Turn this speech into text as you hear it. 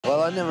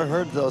I'd never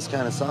heard those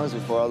kind of songs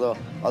before,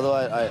 although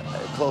I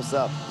close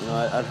up, you know,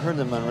 I'd heard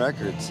them on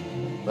records,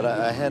 but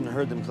I hadn't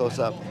heard them close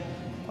up.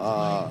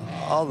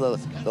 All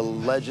the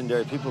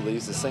legendary people that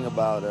used to sing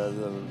about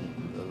the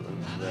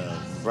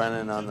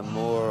Brennan on the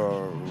Moor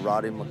or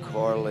Roddy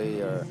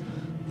McCorley or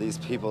these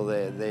people,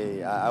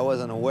 I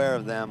wasn't aware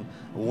of them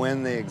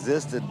when they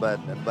existed, but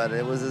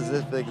it was as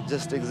if they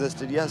just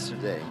existed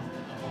yesterday.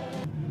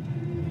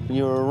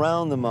 You were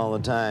around them all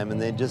the time,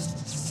 and they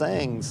just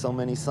sang so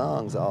many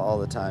songs all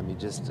the time. You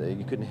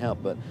couldn't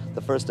help but.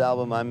 The first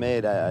album I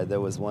made, there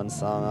was one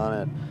song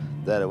on it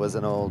that it was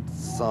an old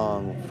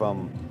song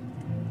from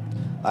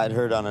I'd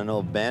heard on an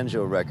old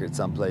banjo record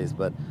someplace,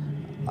 but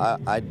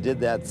I did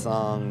that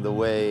song the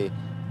way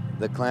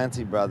the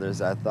Clancy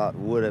brothers, I thought,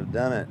 would have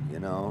done it, you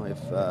know,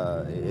 if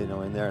you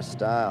know, in their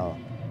style.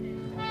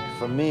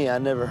 For me, I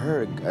never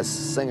heard a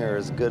singer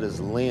as good as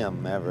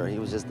Liam ever. He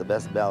was just the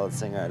best ballad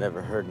singer I'd ever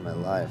heard in my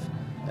life.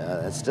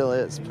 It still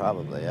is,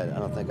 probably. I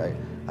don't think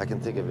I can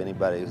think of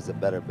anybody who's a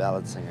better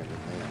ballad singer than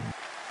Liam.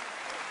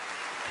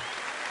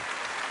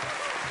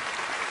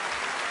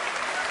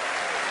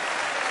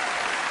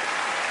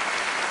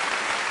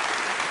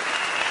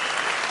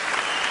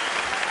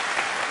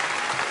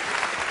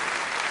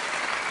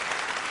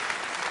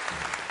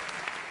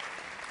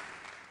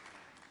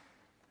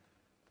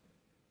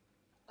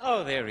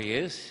 Oh, there he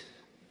is.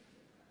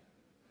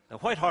 The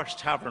White Horse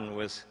Tavern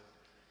was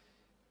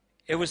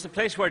the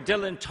place where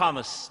Dylan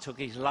Thomas took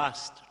his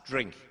last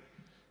drink.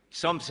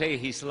 Some say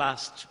his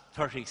last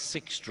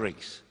 36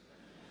 drinks.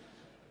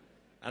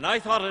 And I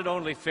thought it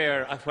only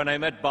fair when I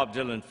met Bob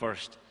Dylan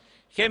first.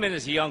 He came in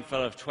as a young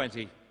fellow of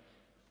 20.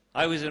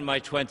 I was in my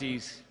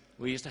 20s.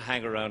 We used to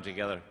hang around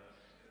together.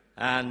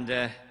 And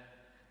there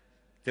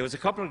was a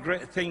couple of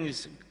good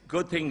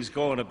things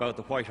going about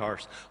the White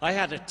Horse. I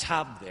had a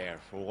tab there,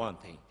 for one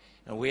thing,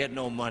 and we had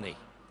no money.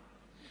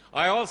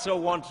 I also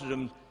wanted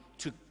him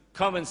to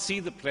come and see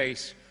the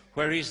place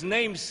where his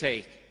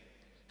namesake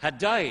had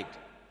died.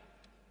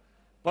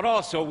 But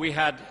also we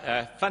had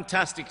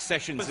fantastic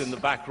sessions in the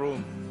back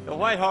room. The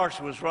White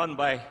Horse was owned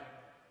by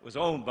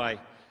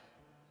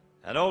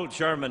an old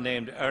German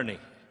named Ernie,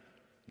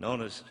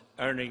 known as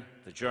Ernie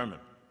the German,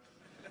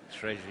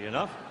 strangely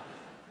enough.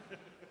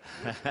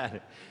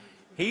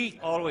 He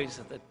always,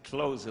 at the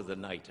close of the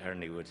night,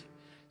 Ernie would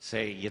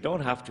say, "You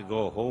don't have to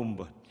go home,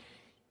 but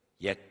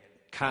you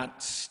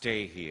can't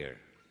stay here."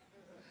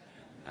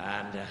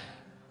 And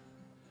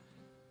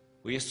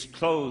we used to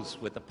close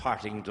with the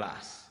parting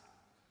glass.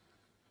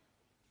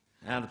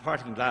 And the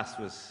parting glass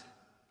was,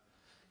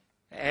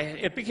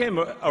 it became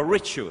a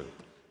ritual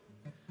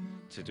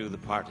to do the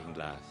parting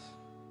glass.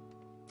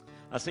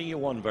 I'll sing you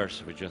one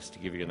verse of it just to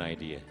give you an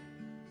idea.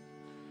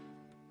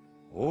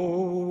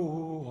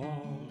 Oh,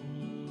 all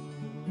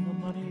the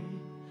money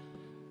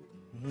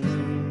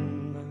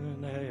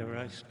there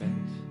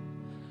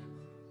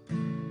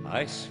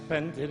I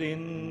spent it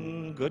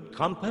in good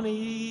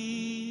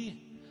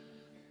company,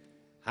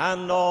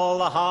 and all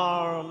the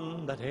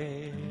harm that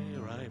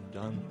e'er I've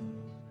done,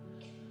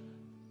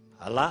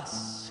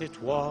 alas,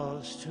 it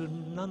was to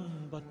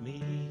none but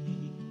me.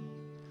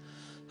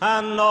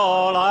 And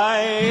all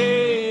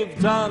I've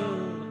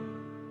done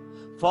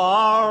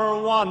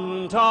for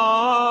want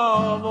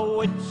of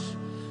wit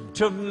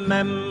to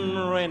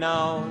memory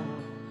now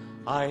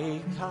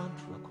I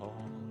can't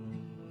recall,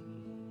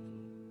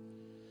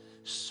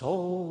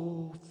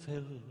 so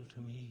fill to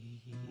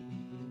me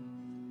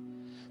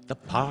the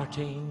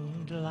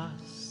parting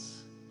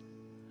glass.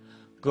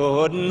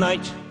 Good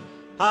night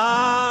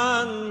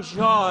and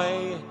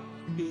joy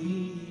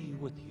be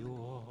with you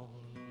all.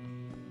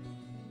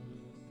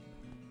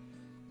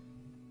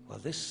 Well,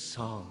 this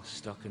song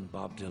stuck in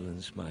Bob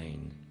Dylan's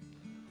mind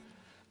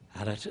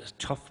at a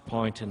tough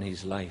point in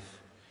his life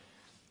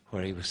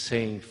where he was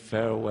saying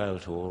farewell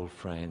to old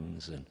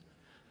friends and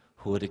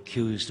who had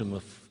accused him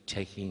of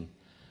taking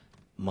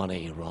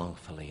money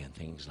wrongfully and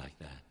things like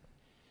that.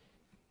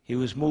 He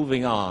was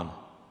moving on,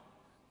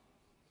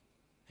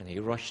 and he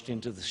rushed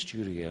into the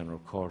studio and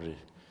recorded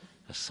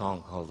a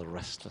song called The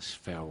Restless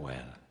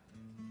Farewell.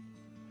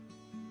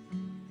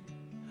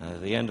 And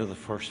at the end of the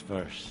first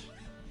verse,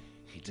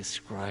 he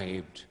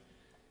described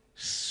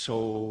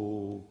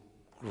so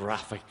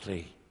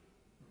graphically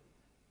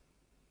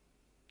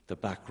the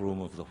back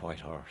room of the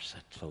White Horse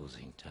at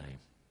closing time.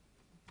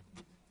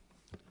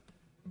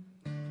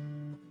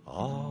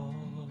 All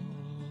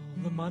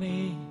the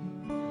money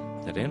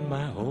that in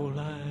my whole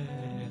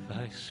life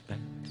I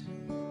spent,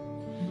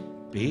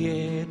 be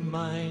it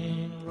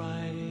mine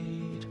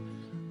right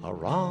or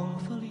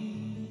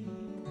wrongfully,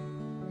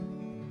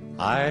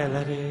 I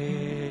let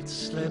it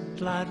slip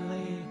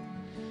gladly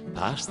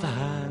past the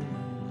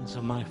hands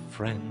of my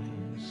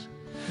friends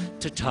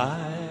to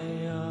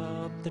tie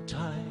up the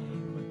time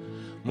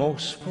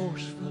most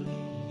forcefully.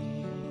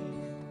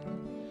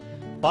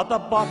 But the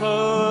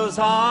bottles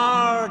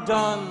are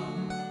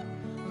done,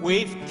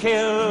 we've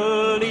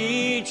killed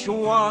each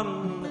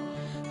one,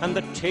 and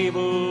the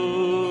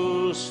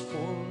table's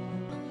full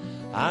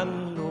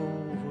and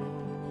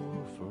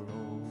overflow,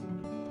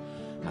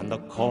 and the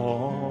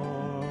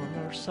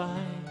corner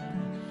sign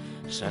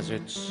says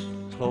it's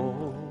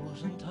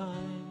closing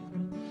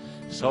time.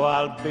 So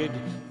I'll bid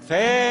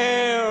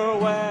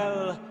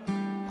farewell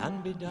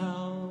and be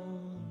down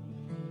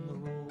the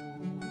road.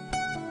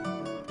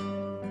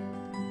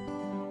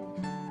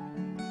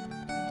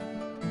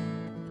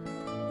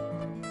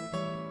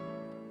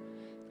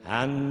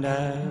 And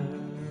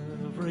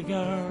every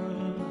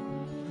girl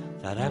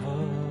that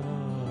ever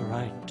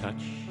I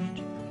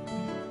touched,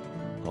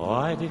 oh,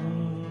 I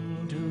didn't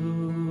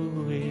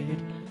do it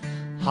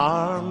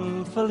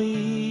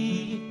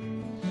harmfully.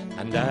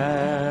 And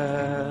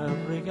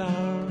every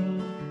girl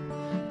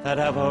that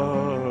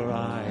ever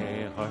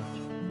I hurt,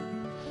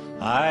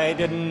 I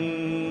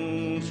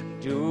didn't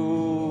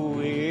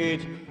do it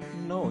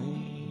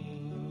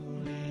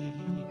knowingly.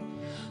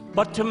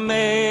 But to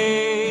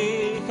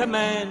make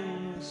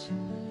amends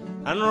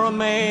and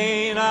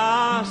remain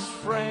as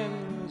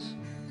friends,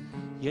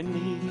 you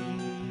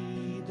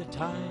need the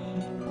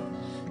time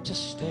to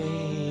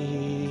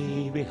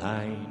stay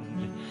behind.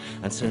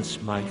 And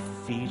since my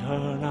feet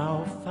are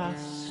now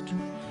fast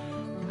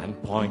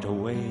and point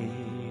away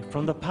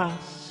from the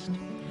past,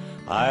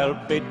 I'll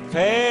bid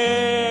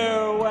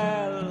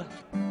farewell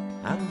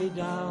and be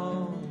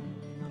down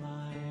the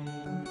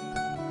line.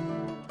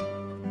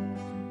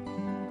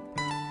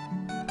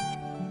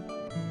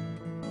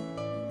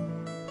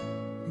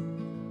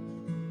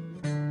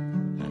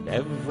 And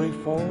every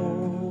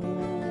foe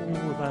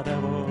that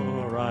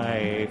ever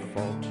I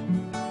fought,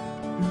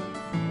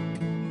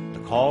 the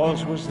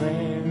cause was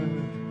there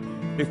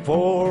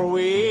before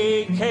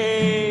we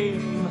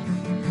came.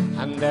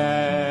 And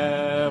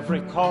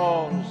every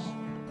cause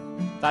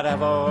that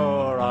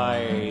ever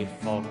I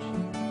fought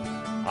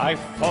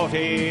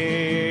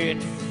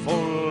it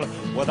full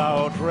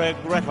without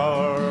regret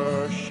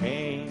or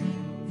shame.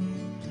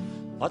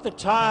 But the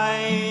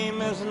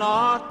time is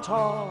not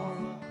tall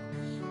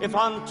if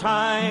on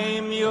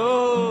time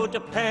you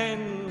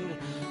depend,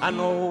 and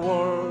no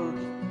word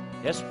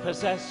is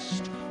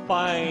possessed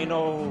by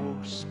no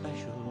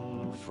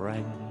special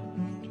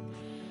friend.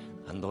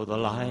 And though the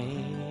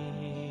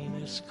line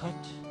is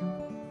cut,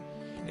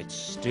 it's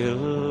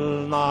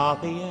still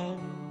not the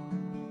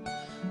end.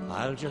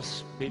 I'll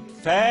just bid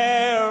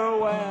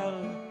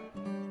farewell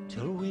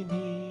till we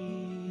meet